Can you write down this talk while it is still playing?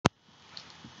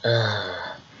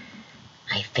Ugh.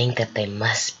 I think that they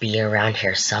must be around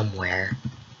here somewhere.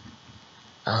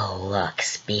 Oh, look,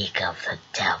 speak of the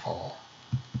devil.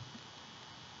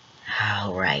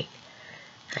 Alright,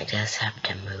 I just have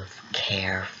to move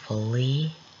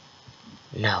carefully.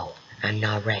 No, I'm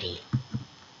not ready.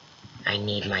 I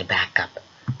need my backup.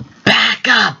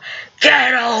 Backup!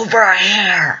 Get over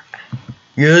here!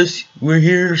 Yes, we're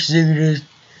here, Cygnus.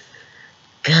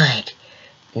 Good.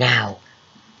 Now,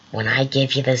 when I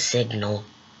give you the signal,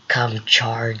 come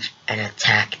charge and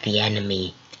attack the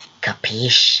enemy.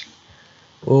 Capiche?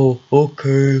 Oh,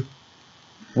 okay.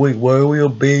 Wait, why are we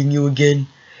obeying you again?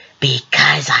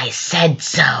 Because I said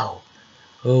so.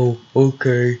 Oh,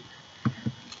 okay.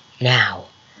 Now,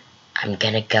 I'm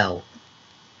gonna go.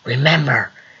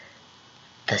 Remember,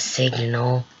 the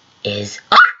signal is...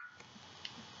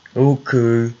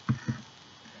 Okay.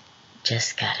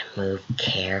 Just gotta move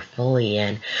carefully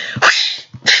and...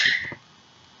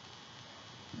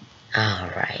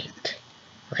 Alright,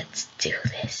 let's do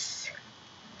this.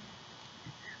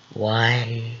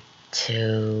 1,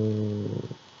 2...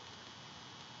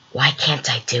 Why can't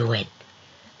I do it?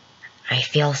 I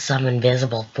feel some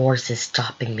invisible force is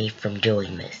stopping me from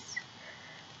doing this.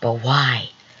 But why?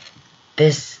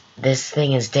 This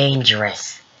thing is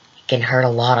dangerous. It can hurt a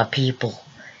lot of people.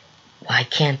 Why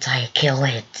can't I kill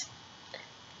it?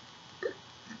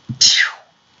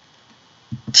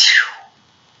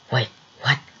 Wait,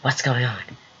 what? What's going on?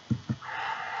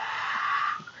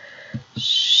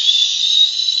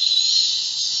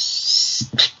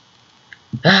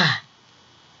 Ah!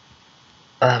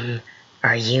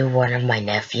 Are you one of my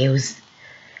nephews?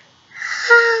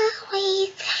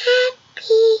 Always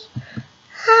happy.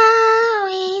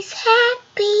 Always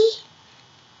happy.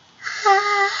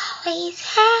 Always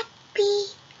happy.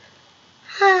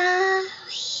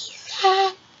 Always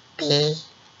happy.